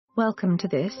Welcome to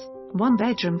this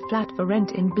one-bedroom flat for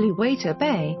rent in Bluewater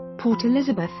Bay, Port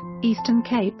Elizabeth, Eastern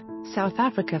Cape, South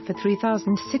Africa for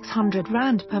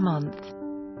R3,600 per month.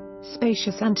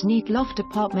 Spacious and neat loft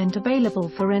apartment available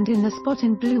for rent in the spot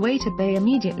in Bluewater Bay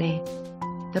immediately.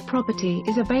 The property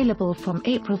is available from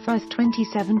April 1,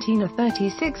 2017 at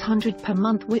 $3,600 per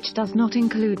month, which does not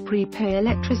include prepay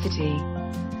electricity.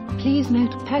 Please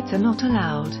note pets are not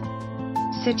allowed.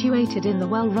 Situated in the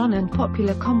well-run and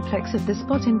popular complex of the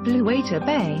spot in Bluewater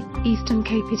Bay, Eastern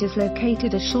Cape, it is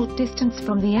located a short distance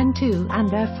from the N2 and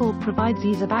therefore provides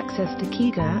ease of access to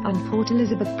Kruger and Port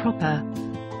Elizabeth proper.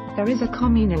 There is a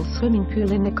communal swimming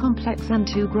pool in the complex and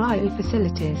 2 cryo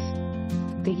facilities.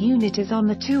 The unit is on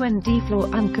the 2&D floor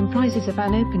and comprises of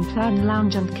an open-plan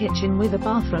lounge and kitchen with a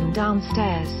bathroom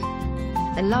downstairs.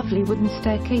 A lovely wooden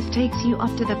staircase takes you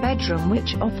up to the bedroom,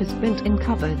 which offers built-in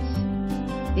cupboards.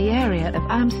 The area of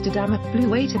Amsterdam at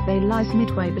Bluewater Bay lies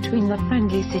midway between the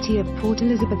friendly city of Port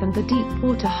Elizabeth and the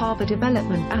deep-water harbour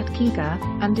development at Kruger,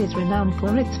 and is renowned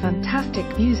for its fantastic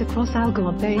views across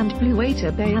Algoa Bay and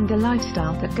Bluewater Bay and a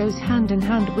lifestyle that goes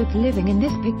hand-in-hand with living in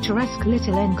this picturesque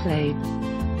little enclave.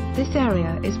 This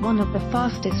area is one of the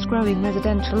fastest-growing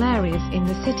residential areas in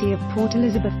the city of Port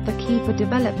Elizabeth. The Kruger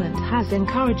development has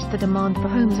encouraged the demand for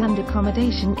homes and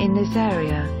accommodation in this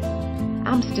area.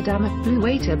 Amsterdam at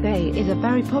Bluewater Bay is a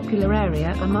very popular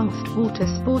area amongst water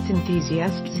sports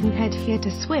enthusiasts who head here to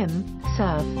swim,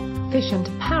 surf, fish and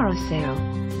parasail.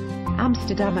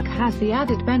 Amsterdam has the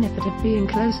added benefit of being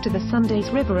close to the Sundays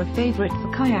River, a favorite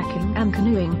for kayaking and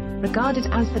canoeing, regarded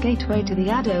as the gateway to the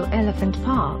Addo Elephant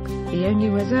Park, the only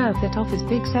reserve that offers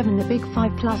Big 7, the Big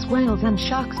 5+ whales and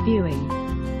sharks viewing.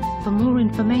 For more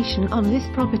information on this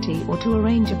property or to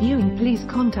arrange a viewing, please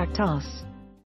contact us.